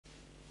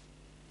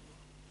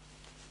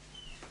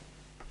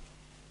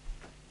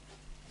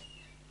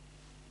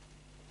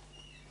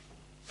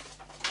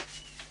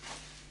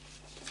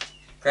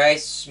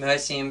Grace,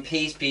 mercy and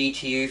peace be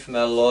to you from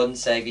our Lord and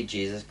Saviour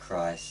Jesus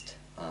Christ.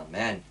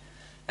 Amen.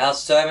 Our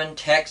sermon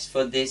text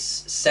for this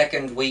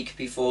second week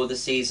before the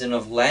season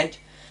of Lent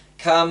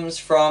comes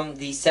from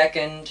the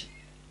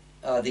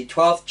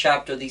 12th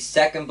chapter of the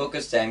second book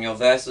of Samuel,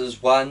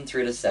 verses 1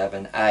 through to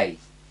 7a.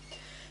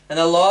 And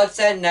the Lord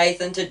sent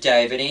Nathan to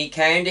David, and he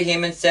came to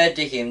him and said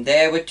to him,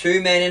 There were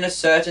two men in a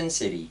certain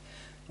city,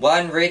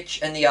 one rich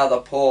and the other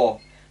poor.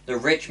 The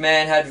rich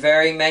man had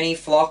very many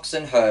flocks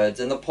and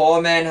herds, and the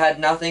poor man had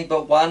nothing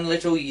but one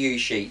little ewe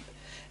sheep,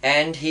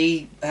 and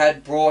he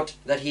had brought.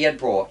 And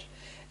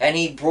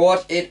he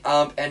brought it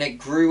up, and it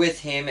grew with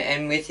him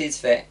and with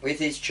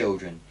his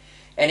children.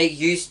 And it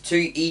used to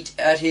eat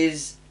of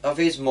his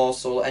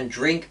morsel, and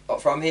drink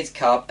from his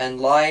cup,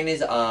 and lie in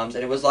his arms,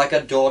 and it was like a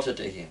daughter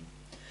to him.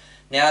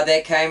 Now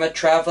there came a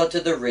traveller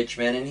to the rich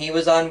man, and he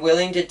was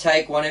unwilling to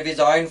take one of his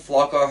own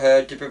flock or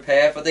herd to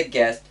prepare for the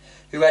guest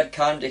who had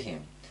come to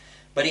him.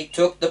 But he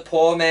took the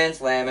poor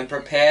man's lamb and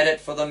prepared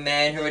it for the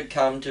man who had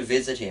come to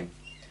visit him.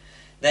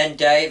 Then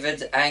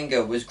David's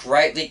anger was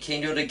greatly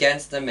kindled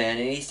against the man,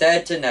 and he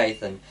said to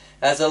Nathan,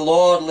 As the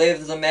Lord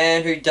lives, the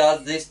man who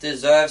does this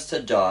deserves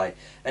to die,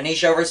 and he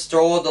shall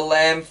restore the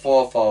lamb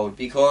fourfold,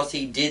 because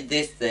he did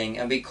this thing,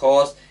 and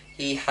because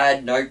he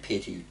had no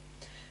pity.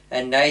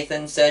 And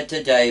Nathan said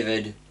to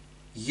David,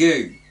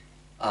 You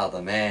are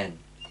the man.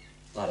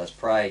 Let us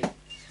pray.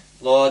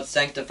 Lord,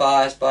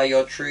 sanctify us by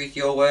your truth.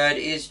 Your word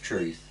is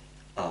truth.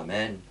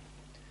 Amen.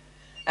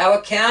 Our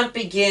account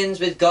begins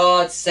with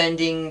God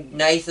sending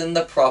Nathan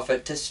the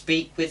prophet to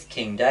speak with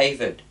King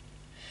David.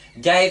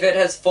 David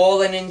has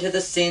fallen into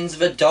the sins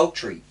of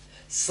adultery,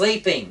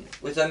 sleeping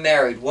with a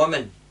married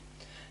woman.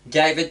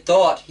 David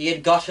thought he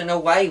had gotten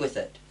away with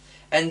it,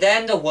 and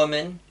then the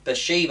woman,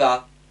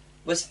 Bathsheba,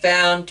 was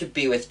found to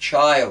be with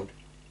child.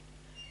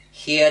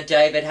 Here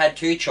David had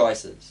two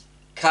choices: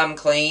 come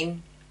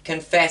clean,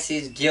 confess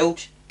his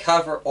guilt,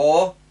 cover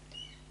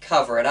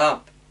it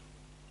up.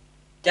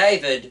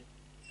 David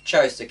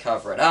chose to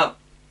cover it up.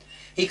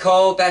 He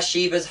called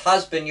Bathsheba's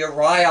husband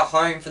Uriah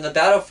home from the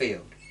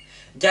battlefield.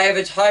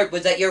 David's hope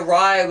was that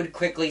Uriah would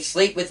quickly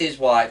sleep with his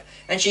wife,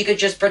 and she could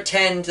just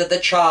pretend that the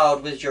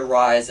child was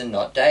Uriah's and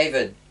not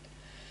David.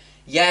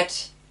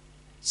 Yet,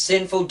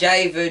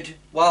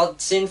 while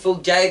sinful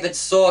David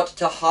sought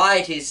to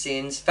hide his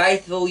sins,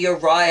 faithful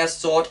Uriah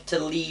sought to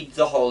lead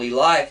the holy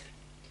life.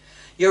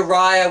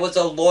 Uriah was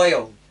a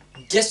loyal,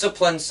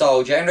 disciplined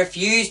soldier and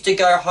refused to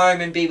go home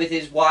and be with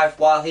his wife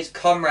while his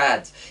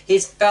comrades,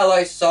 his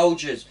fellow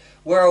soldiers,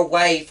 were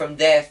away from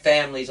their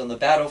families on the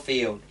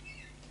battlefield.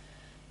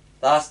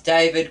 Thus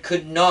David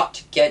could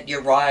not get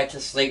Uriah to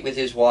sleep with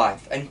his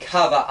wife and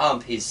cover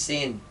up his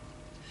sin.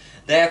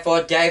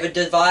 Therefore David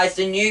devised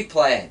a new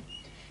plan.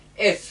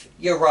 If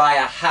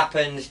Uriah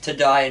happened to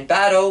die in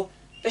battle,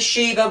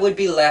 Bathsheba would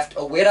be left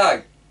a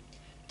widow.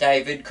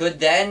 David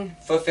could then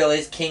fulfill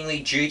his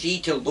kingly duty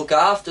to look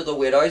after the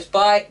widows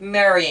by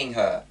marrying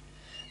her.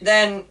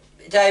 Then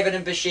David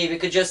and Bathsheba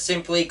could just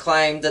simply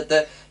claim that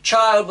the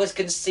child was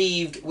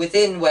conceived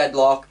within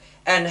wedlock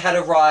and had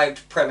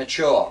arrived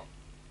premature.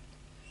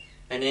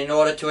 And in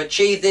order to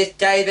achieve this,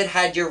 David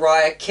had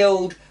Uriah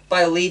killed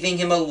by leaving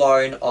him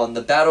alone on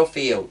the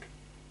battlefield.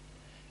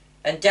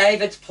 And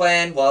David's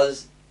plan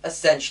was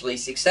essentially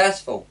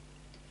successful.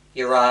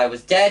 Uriah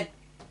was dead,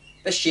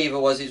 Bathsheba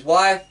was his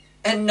wife,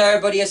 and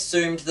nobody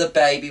assumed the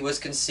baby was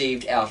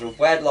conceived out of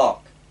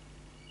wedlock.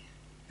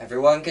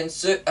 Everyone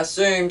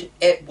assumed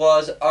it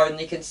was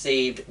only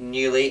conceived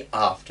newly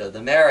after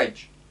the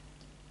marriage.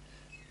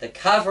 The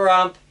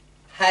cover-up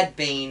had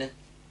been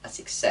a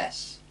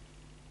success.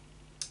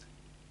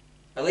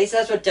 At least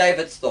that's what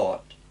David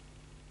thought.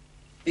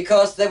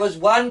 Because there was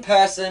one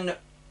person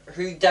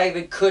who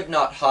David could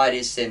not hide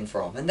his sin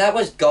from, and that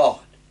was God.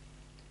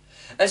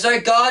 And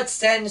so God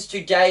sends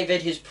to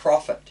David his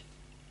prophet.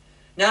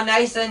 Now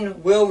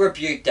Nathan will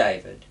rebuke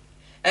David,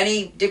 and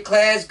he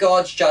declares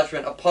God's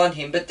judgment upon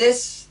him, but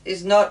this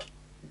is not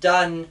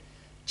done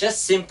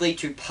just simply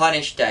to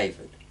punish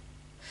David.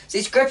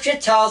 See, Scripture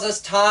tells us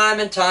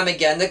time and time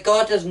again that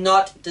God does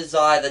not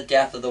desire the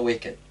death of the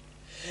wicked.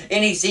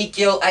 In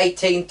Ezekiel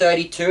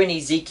 18:32 and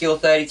Ezekiel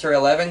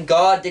 33:11,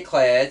 God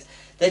declares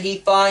that he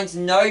finds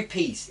no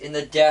peace in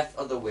the death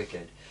of the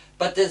wicked,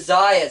 but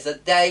desires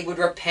that they would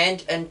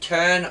repent and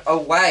turn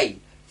away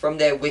from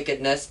their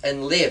wickedness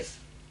and live.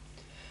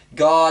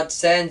 God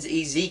sends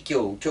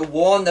Ezekiel to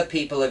warn the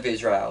people of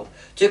Israel,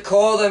 to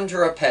call them to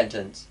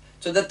repentance,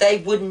 so that they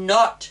would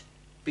not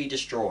be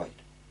destroyed.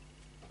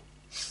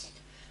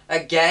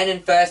 Again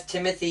in 1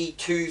 Timothy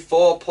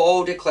 2:4,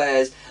 Paul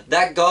declares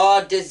that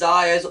God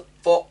desires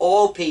for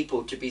all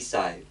people to be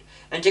saved,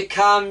 and to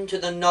come to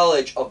the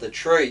knowledge of the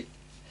truth.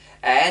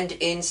 And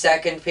in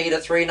 2 Peter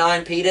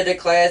 3:9, Peter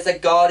declares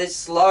that God is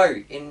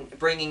slow in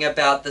bringing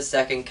about the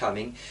second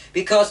coming,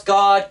 because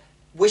God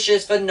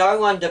wishes for no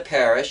one to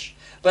perish,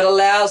 but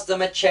allows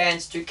them a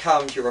chance to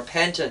come to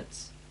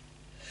repentance.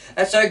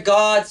 And so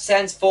God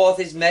sends forth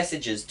his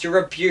messages to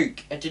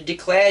rebuke and to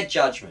declare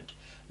judgment,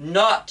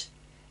 not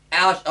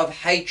out of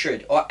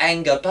hatred or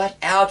anger, but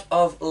out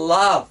of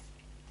love.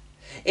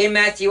 In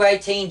Matthew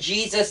 18,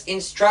 Jesus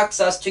instructs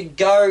us to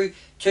go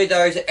to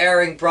those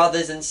erring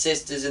brothers and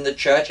sisters in the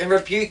church and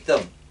rebuke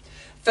them.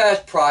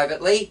 First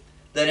privately,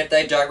 then if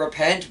they don't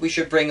repent, we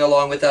should bring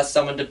along with us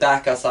someone to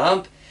back us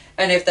up.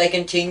 And if they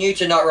continue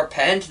to not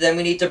repent, then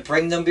we need to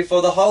bring them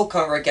before the whole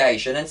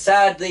congregation. And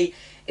sadly,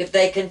 if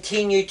they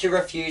continue to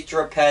refuse to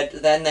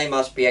repent, then they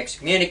must be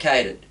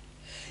excommunicated.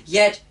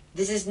 Yet,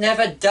 this is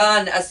never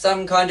done as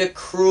some kind of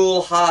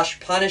cruel, harsh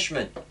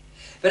punishment.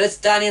 But it's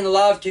done in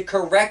love to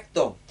correct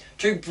them,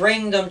 to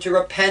bring them to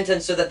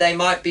repentance so that they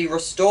might be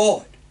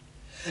restored.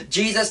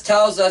 Jesus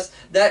tells us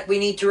that we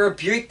need to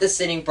rebuke the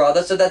sinning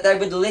brother so that they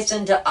would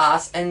listen to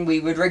us and we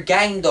would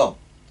regain them.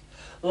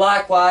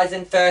 Likewise,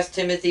 in 1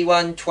 Timothy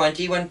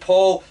 1:20, when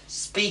Paul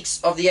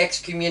speaks of the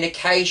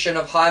excommunication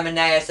of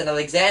Hymenaeus and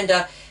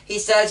Alexander, he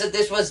says that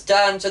this was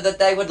done so that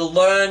they would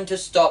learn to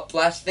stop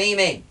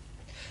blaspheming.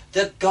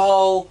 The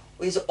goal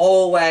is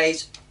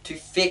always to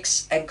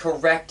fix and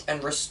correct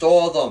and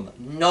restore them,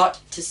 not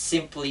to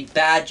simply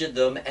badger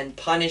them and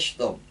punish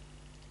them.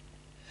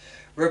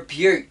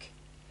 Rebuke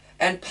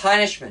and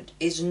punishment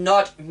is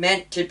not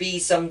meant to be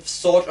some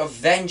sort of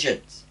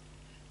vengeance,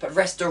 but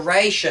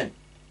restoration.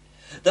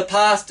 The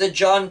pastor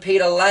John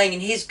Peter Lang, in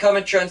his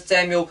commentary on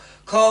Samuel,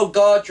 called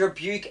God's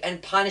rebuke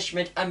and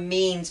punishment a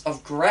means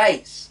of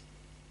grace.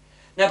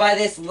 Now by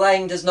this,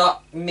 Lang does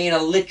not mean a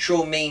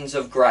literal means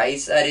of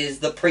grace, that is,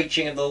 the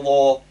preaching of the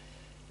law,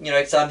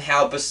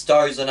 somehow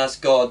bestows on us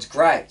God's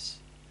grace.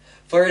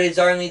 For it is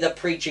only the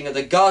preaching of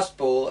the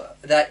gospel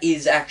that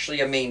is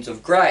actually a means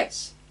of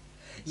grace.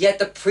 Yet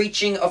the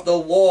preaching of the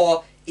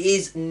law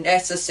is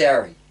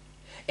necessary.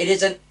 It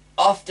is an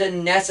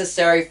often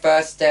necessary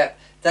first step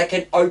that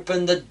can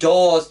open the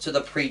doors to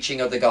the preaching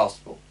of the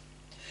gospel.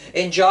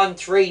 In John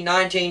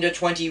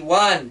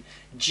 3:19-21,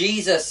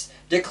 Jesus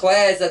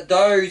declares that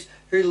those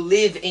who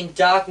live in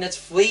darkness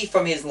flee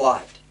from his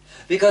light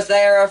because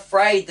they are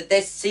afraid that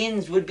their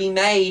sins would be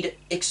made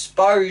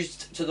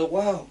exposed to the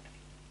world.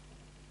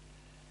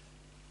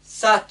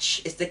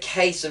 Such is the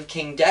case of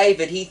King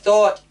David. He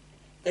thought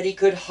that he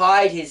could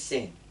hide his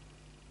sin.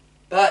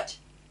 But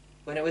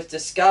when it was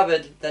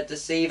discovered that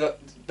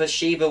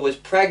Bathsheba was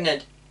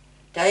pregnant,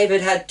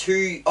 David had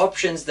two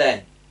options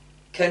then: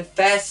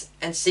 confess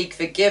and seek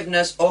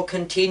forgiveness, or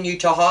continue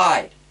to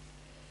hide.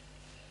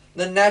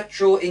 The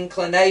natural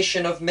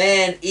inclination of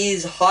man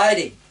is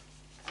hiding.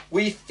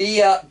 We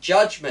fear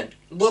judgment.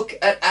 Look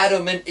at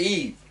Adam and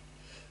Eve.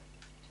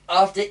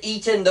 After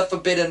eating the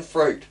forbidden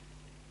fruit,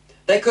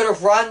 they could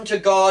have run to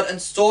God and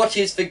sought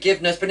his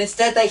forgiveness, but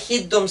instead they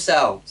hid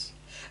themselves.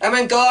 And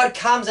when God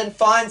comes and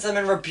finds them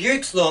and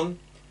rebukes them,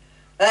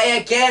 they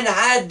again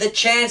had the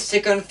chance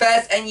to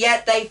confess, and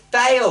yet they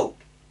failed.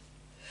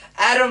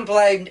 Adam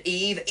blamed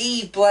Eve.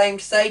 Eve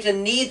blamed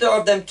Satan. Neither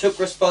of them took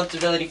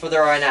responsibility for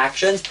their own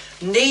actions.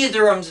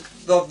 Neither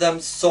of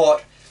them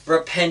sought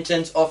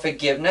repentance or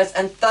forgiveness,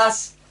 and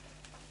thus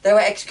they were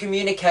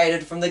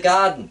excommunicated from the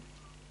garden.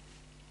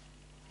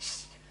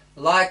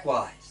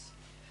 Likewise,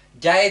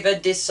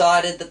 David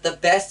decided that the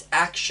best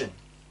action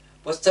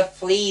was to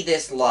flee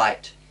this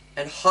light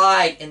and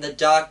hide in the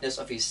darkness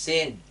of his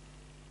sin.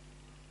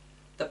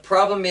 The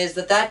problem is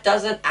that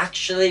doesn't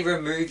actually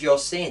remove your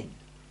sin.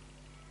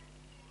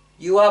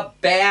 You are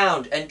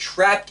bound and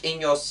trapped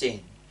in your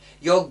sin,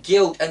 your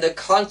guilt, and the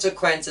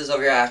consequences of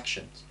your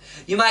actions.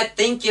 You might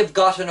think you've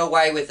gotten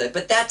away with it,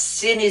 but that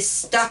sin is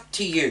stuck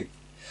to you.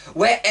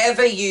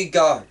 Wherever you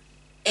go,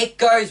 it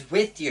goes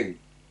with you.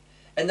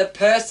 And the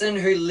person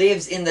who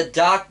lives in the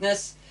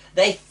darkness,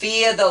 they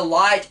fear the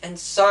light, and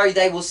so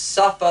they will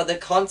suffer the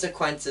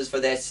consequences for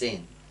their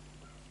sin.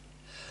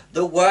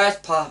 The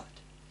worst part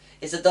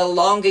is that the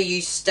longer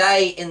you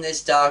stay in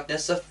this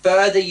darkness, the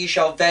further you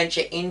shall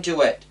venture into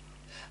it,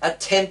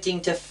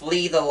 attempting to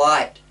flee the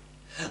light.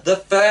 The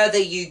further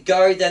you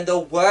go, then the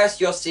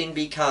worse your sin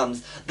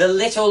becomes. The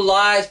little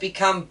lies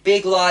become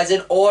big lies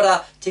in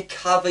order to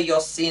cover your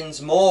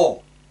sins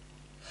more.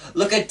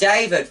 Look at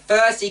David.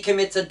 First he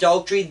commits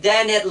adultery,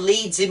 then it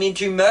leads him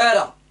into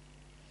murder.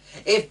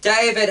 If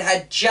David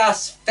had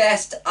just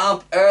fessed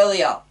up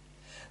earlier,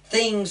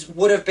 things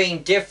would have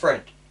been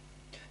different.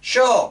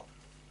 Sure,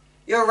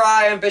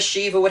 Uriah and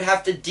Bathsheba would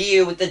have to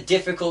deal with the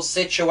difficult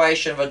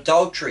situation of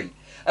adultery,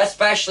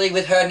 especially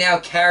with her now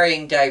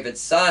carrying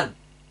David's son.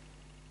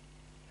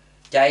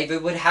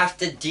 David would have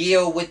to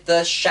deal with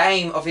the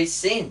shame of his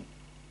sin.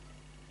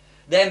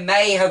 There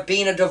may have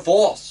been a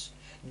divorce.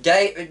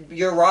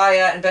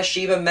 Uriah and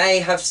Bathsheba may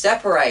have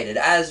separated,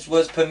 as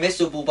was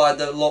permissible by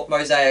the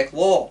Mosaic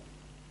law.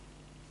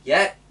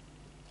 Yet,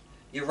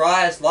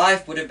 Uriah's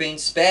life would have been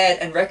spared,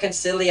 and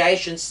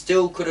reconciliation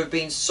still could have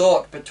been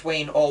sought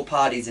between all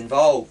parties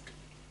involved.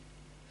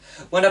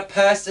 When a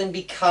person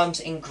becomes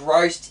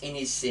engrossed in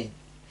his sin,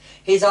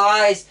 his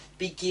eyes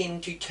begin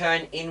to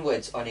turn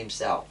inwards on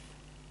himself.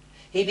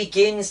 He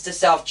begins to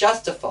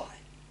self-justify.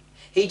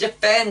 He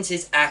defends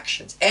his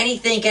actions.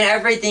 Anything and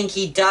everything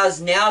he does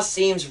now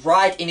seems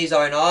right in his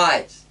own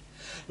eyes.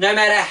 No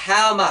matter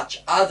how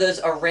much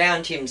others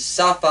around him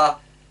suffer,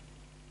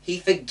 he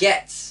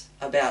forgets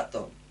about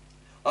them.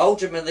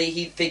 ultimately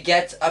he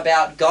forgets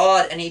about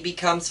God and he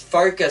becomes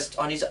focused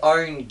on his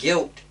own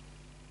guilt.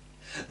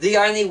 The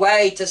only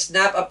way to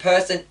snap a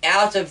person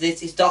out of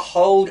this is to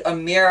hold a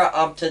mirror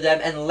up to them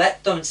and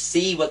let them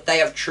see what they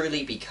have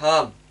truly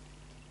become.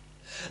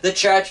 The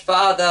church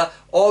father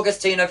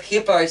Augustine of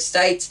Hippo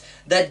states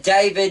that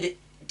David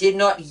did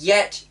not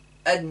yet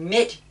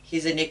admit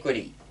his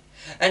iniquity.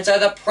 And so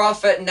the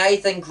prophet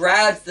Nathan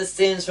grabs the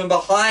sins from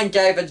behind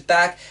David's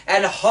back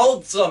and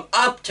holds them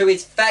up to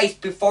his face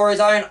before his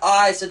own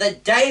eyes so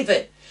that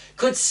David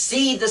could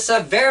see the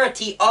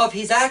severity of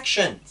his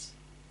actions.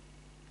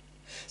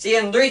 See,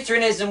 in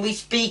Lutheranism we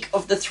speak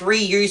of the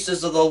three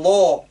uses of the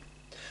law.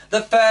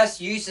 The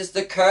first use is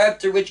the curb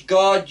through which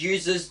God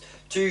uses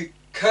to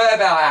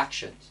curb our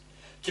actions,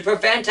 to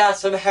prevent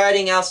us from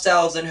hurting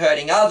ourselves and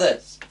hurting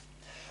others.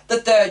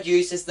 The third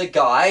use is the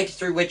guide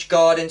through which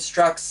God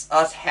instructs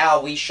us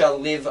how we shall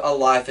live a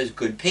life as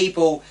good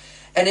people,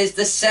 and is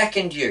the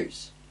second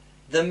use,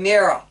 the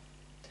mirror,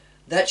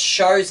 that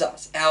shows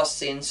us our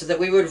sins so that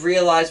we would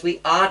realize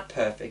we aren't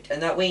perfect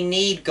and that we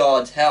need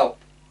God's help.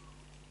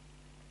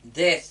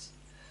 This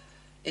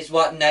is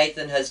what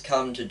Nathan has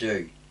come to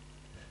do,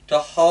 to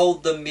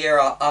hold the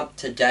mirror up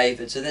to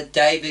David so that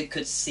David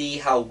could see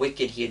how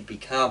wicked he had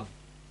become.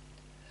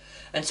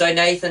 And so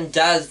Nathan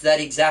does that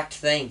exact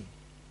thing.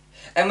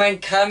 And when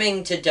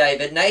coming to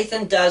David,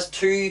 Nathan does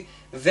two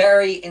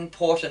very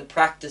important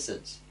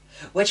practices,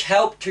 which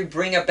help to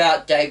bring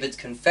about David's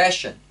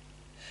confession.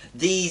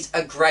 These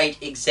are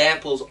great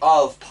examples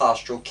of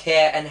pastoral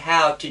care and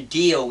how to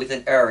deal with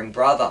an erring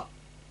brother.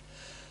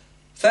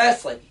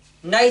 Firstly,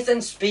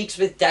 Nathan speaks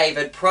with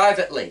David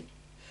privately.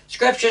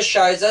 Scripture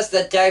shows us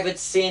that David's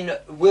sin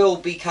will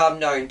become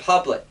known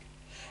public.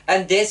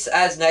 And this,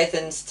 as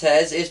Nathan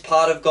says, is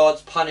part of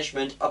God's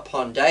punishment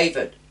upon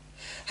David.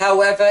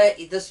 However,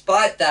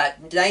 despite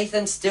that,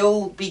 Nathan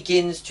still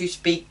begins to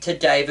speak to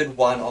David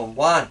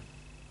one-on-one.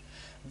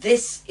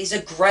 This is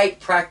a great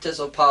practice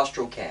of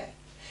pastoral care.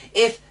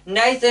 If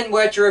Nathan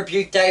were to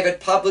rebuke David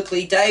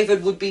publicly,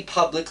 David would be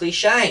publicly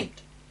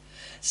shamed.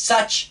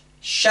 Such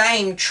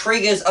shame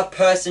triggers a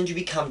person to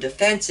become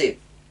defensive.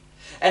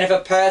 And if a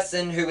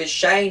person who is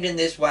shamed in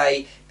this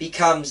way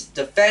becomes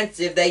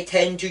defensive, they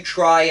tend to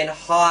try and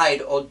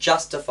hide or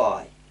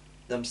justify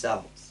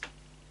themselves.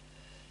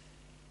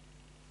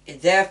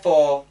 It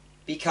therefore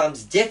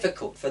becomes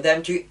difficult for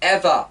them to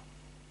ever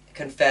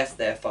confess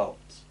their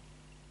faults.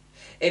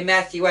 In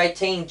Matthew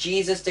 18,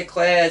 Jesus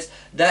declares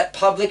that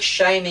public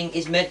shaming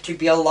is meant to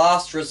be a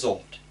last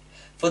resort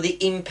for the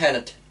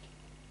impenitent.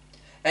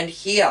 And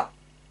here,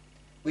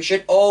 we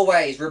should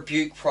always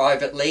rebuke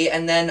privately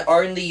and then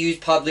only use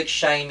public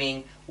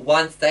shaming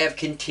once they have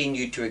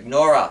continued to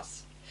ignore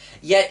us.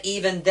 Yet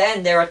even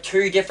then, there are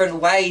two different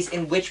ways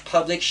in which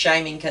public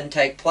shaming can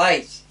take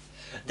place.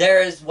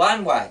 There is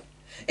one way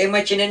in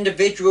which an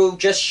individual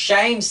just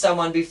shames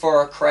someone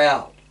before a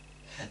crowd.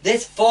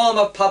 This form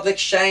of public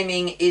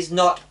shaming is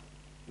not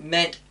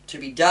meant to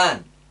be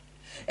done.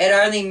 It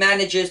only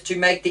manages to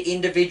make the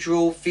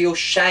individual feel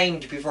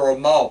shamed before a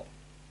mob.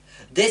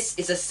 This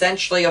is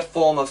essentially a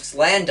form of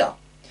slander,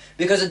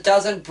 because it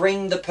doesn't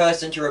bring the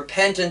person to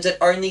repentance, it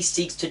only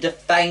seeks to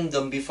defame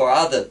them before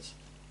others.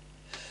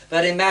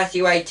 But in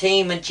Matthew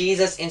 18, when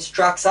Jesus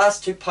instructs us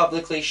to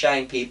publicly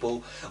shame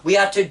people, we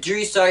are to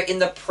do so in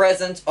the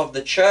presence of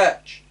the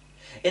church.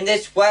 In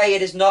this way,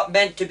 it is not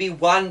meant to be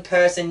one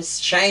person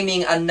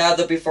shaming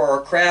another before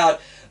a crowd,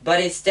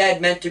 but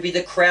instead meant to be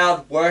the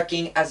crowd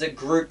working as a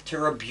group to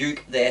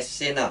rebuke their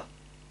sinner,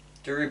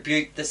 to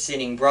rebuke the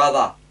sinning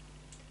brother.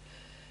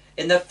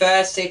 In the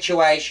first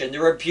situation, the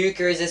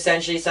rebuker is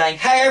essentially saying,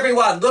 "Hey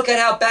everyone, look at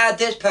how bad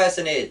this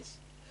person is."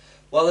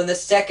 While in the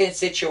second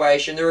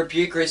situation, the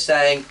rebuker is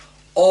saying,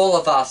 "All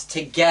of us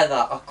together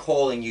are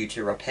calling you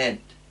to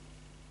repent."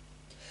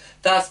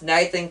 Thus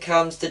Nathan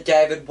comes to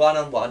David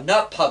one-on-one,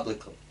 not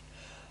publicly,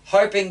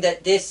 hoping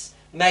that this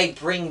may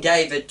bring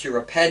David to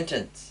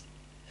repentance.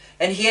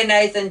 And here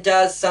Nathan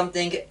does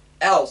something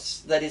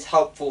else that is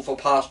helpful for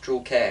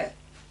pastoral care.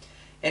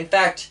 In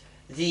fact,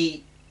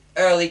 the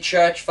early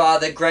church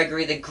father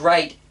Gregory the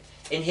Great,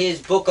 in his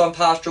book on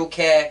pastoral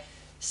care,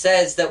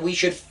 says that we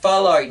should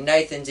follow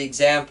Nathan's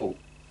example,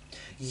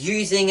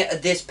 using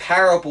this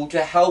parable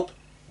to help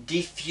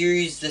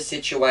diffuse the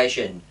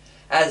situation.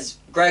 As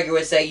Gregory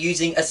would say,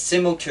 using a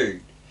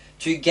similitude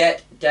to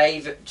get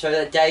David, so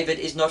that David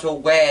is not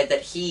aware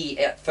that he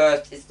at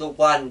first is the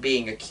one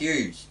being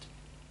accused.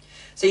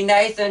 See,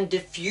 Nathan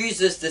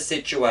diffuses the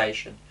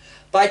situation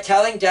by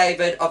telling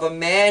David of a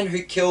man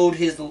who killed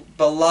the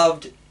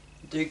beloved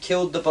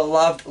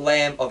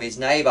lamb of his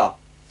neighbor.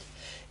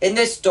 In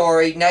this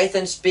story,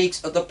 Nathan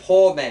speaks of the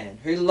poor man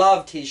who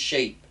loved his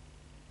sheep.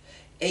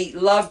 He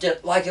loved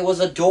it like it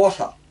was a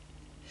daughter.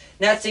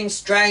 Now it seems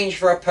strange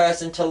for a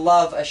person to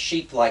love a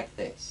sheep like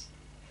this.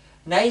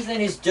 Nathan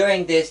is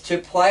doing this to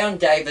play on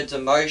David's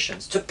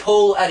emotions, to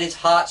pull at his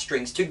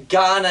heartstrings, to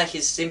garner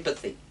his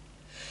sympathy.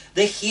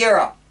 The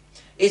hearer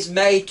is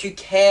made to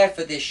care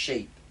for this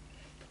sheep.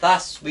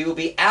 Thus we will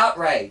be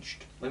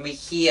outraged when we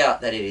hear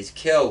that it is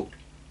killed.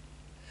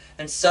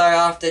 And so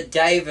after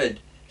David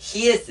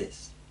hears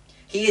this,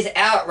 he is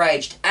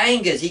outraged,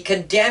 angers, he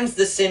condemns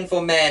the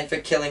sinful man for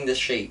killing the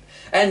sheep.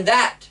 And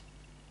that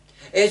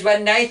is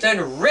when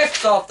Nathan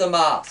rips off the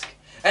mask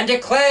and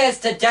declares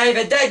to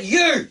David that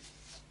you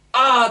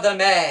are the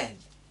man.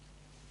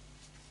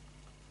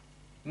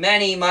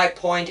 Many might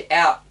point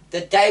out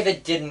that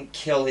David didn't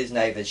kill his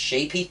neighbour's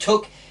sheep. He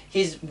took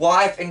his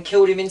wife and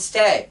killed him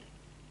instead.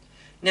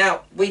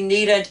 Now, we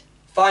needn't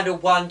find a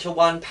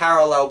one-to-one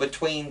parallel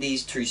between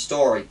these two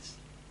stories.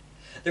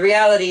 The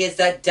reality is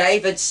that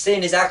David's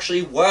sin is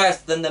actually worse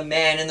than the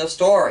man in the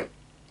story.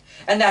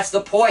 And that's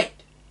the point.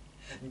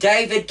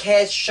 David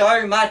cares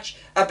so much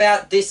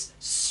about this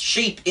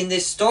sheep in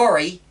this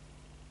story.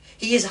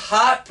 He is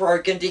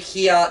heartbroken to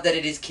hear that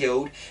it is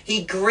killed.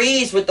 He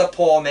grieves with the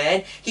poor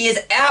man. He is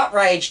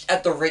outraged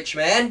at the rich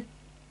man.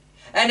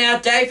 And now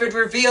David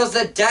reveals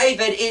that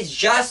David is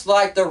just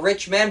like the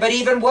rich man, but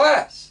even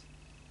worse.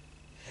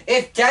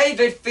 If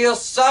David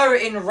feels so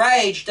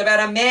enraged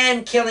about a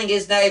man killing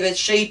his neighbour's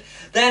sheep,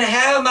 then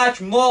how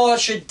much more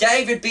should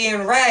David be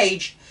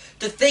enraged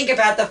to think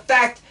about the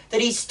fact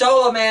that he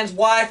stole a man's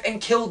wife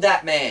and killed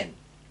that man?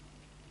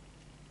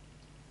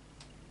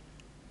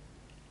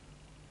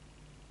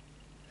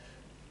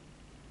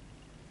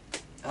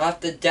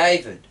 After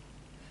David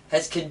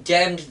has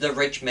condemned the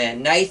rich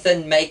man,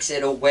 Nathan makes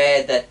it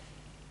aware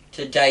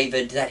to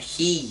David that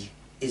he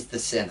is the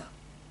sinner.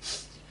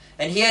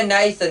 And here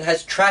Nathan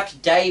has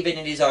trapped David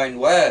in his own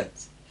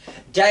words.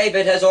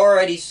 David has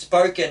already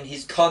spoken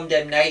his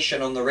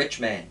condemnation on the rich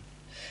man.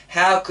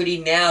 How could he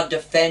now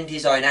defend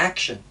his own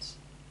actions?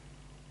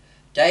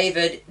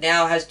 David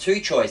now has two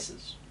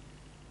choices.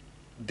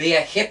 Be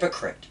a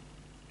hypocrite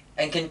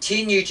and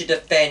continue to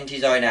defend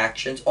his own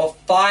actions, or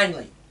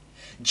finally,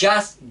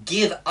 just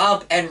give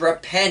up and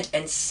repent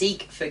and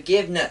seek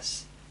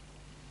forgiveness.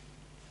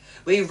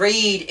 We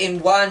read in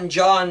 1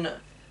 John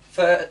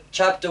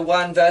chapter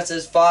 1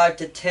 verses 5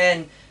 to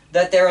 10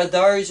 that there are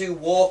those who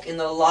walk in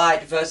the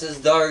light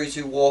versus those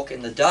who walk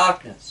in the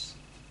darkness.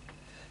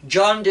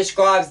 John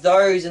describes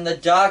those in the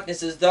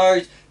darkness as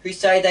those who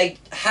say they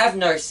have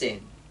no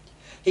sin.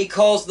 He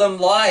calls them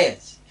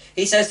liars.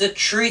 He says the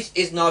truth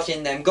is not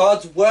in them.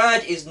 God's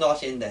word is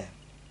not in them.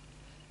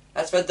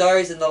 As for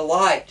those in the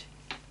light,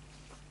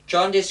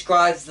 John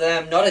describes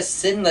them not as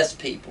sinless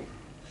people,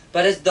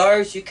 but as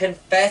those who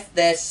confess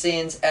their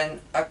sins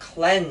and are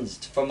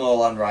cleansed from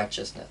all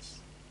unrighteousness.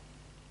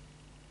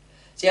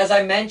 See, as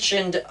I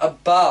mentioned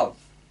above,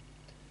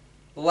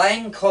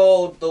 Lang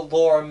called the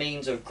law a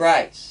means of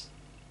grace.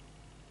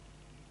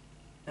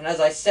 And as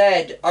I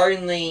said,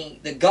 only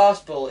the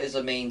gospel is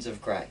a means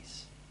of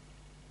grace.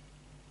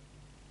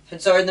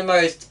 And so in the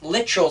most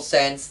literal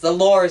sense, the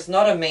law is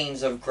not a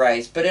means of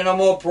grace, but in a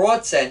more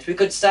broad sense, we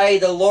could say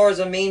the law is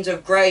a means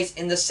of grace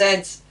in the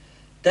sense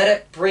that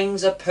it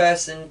brings a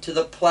person to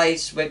the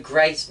place where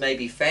grace may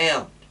be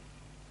found.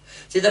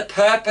 See, the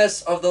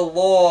purpose of the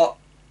law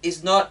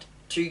is not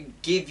to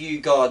give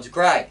you God's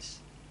grace.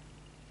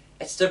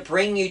 It's to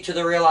bring you to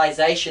the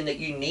realization that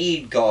you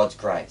need God's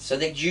grace, so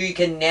that you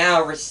can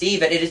now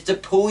receive it. It is to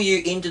pull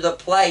you into the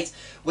place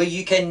where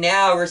you can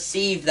now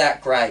receive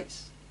that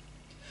grace.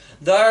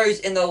 Those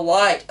in the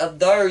light are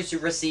those who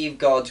receive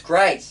God's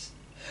grace.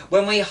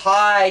 When we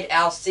hide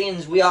our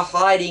sins, we are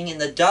hiding in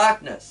the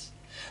darkness.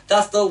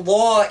 Thus the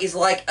law is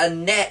like a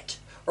net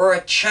or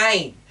a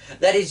chain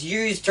that is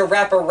used to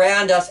wrap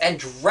around us and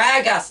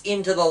drag us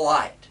into the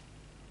light.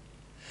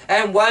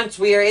 And once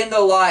we are in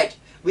the light,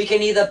 we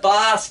can either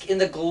bask in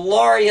the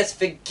glorious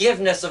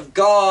forgiveness of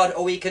God,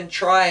 or we can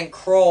try and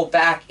crawl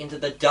back into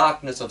the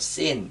darkness of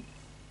sin.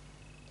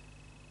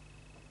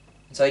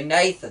 And so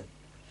Nathan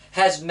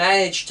has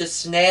managed to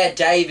snare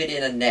David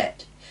in a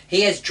net.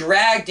 He has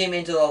dragged him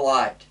into the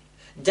light.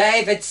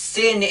 David's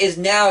sin is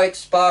now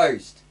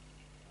exposed.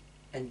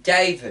 And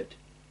David,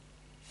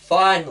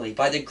 finally,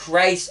 by the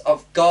grace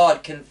of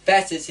God,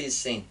 confesses his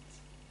sins,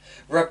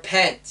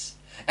 repents,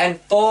 and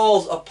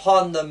falls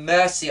upon the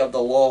mercy of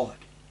the Lord.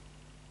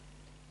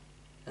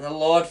 And the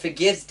Lord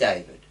forgives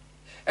David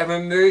and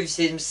removes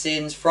his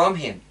sins from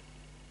him.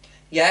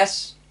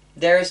 Yes,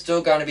 there is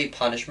still going to be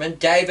punishment.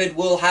 David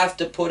will have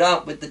to put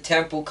up with the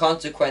temporal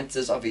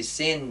consequences of his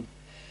sin.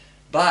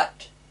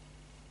 But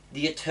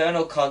the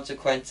eternal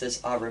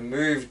consequences are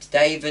removed.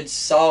 David's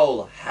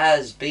soul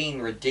has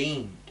been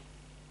redeemed.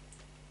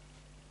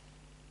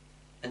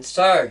 And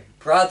so,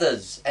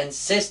 brothers and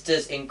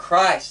sisters in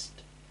Christ,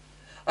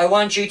 I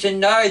want you to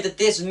know that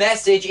this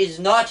message is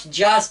not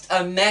just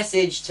a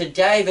message to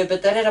David,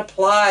 but that it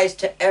applies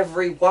to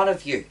every one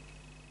of you.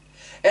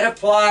 It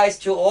applies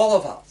to all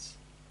of us.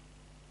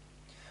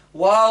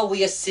 While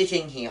we are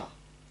sitting here,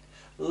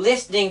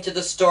 listening to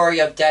the story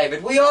of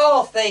David, we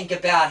all think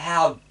about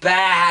how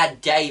bad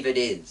David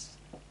is.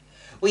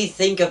 We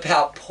think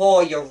about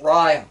poor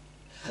Uriah,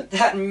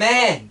 that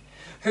man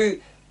who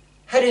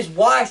had his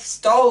wife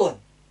stolen,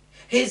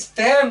 his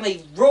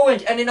family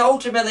ruined, and then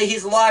ultimately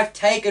his life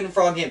taken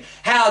from him.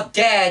 How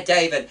dare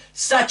David?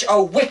 Such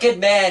a wicked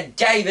man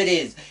David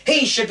is.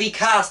 He should be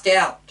cast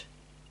out.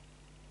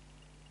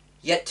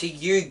 Yet to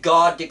you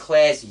God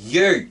declares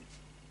you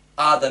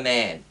are the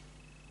man.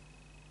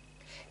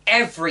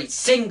 Every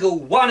single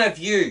one of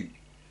you,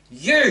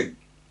 you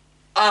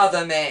are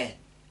the man.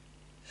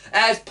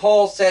 As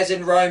Paul says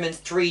in Romans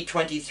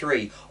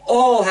 3:23,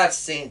 all have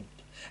sinned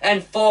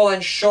and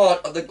fallen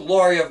short of the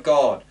glory of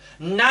God.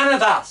 None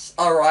of us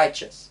are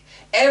righteous.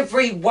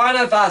 Every one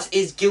of us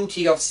is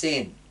guilty of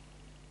sin.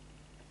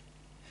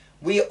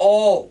 We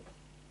all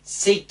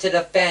seek to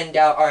defend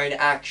our own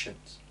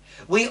actions.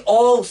 We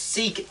all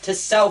seek to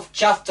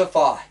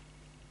self-justify.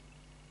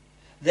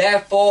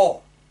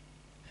 Therefore,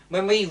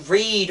 when we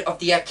read of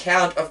the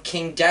account of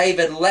King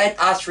David, let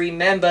us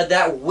remember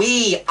that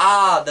we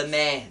are the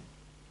man.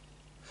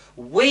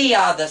 We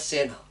are the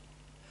sinner.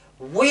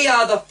 We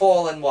are the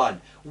fallen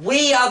one.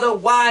 We are the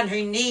one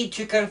who need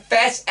to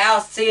confess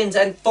our sins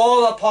and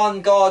fall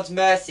upon God's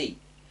mercy.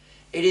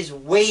 It is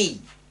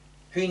we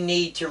who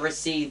need to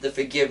receive the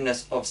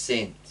forgiveness of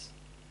sins.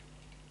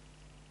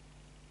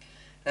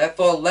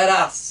 Therefore, let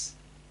us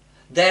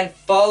then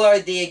follow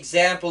the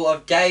example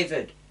of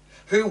David,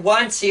 who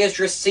once he has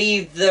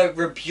received the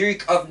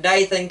rebuke of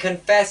Nathan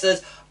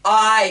confesses,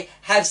 I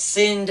have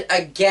sinned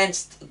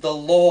against the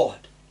Lord.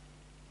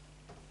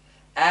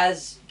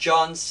 As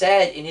John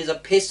said in his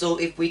epistle,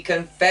 if we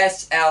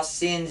confess our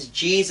sins,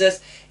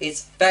 Jesus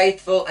is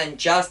faithful and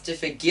just to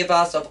forgive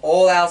us of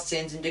all our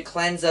sins and to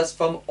cleanse us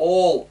from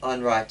all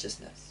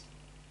unrighteousness.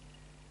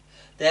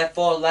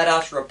 Therefore, let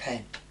us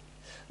repent.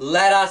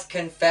 Let us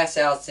confess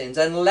our sins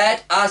and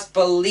let us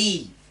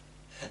believe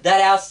that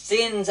our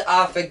sins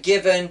are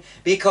forgiven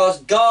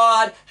because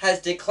God has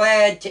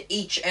declared to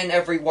each and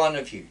every one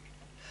of you,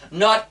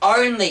 not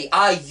only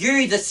are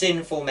you the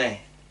sinful man,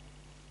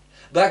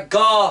 but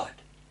God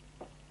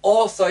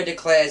also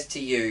declares to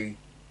you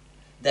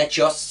that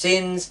your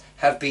sins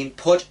have been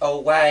put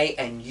away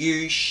and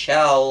you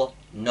shall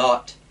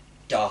not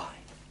die.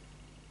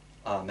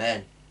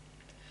 Amen.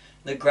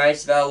 The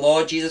grace of our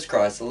Lord Jesus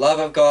Christ, the love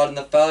of God, and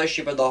the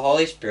fellowship of the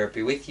Holy Spirit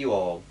be with you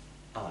all.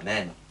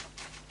 Amen.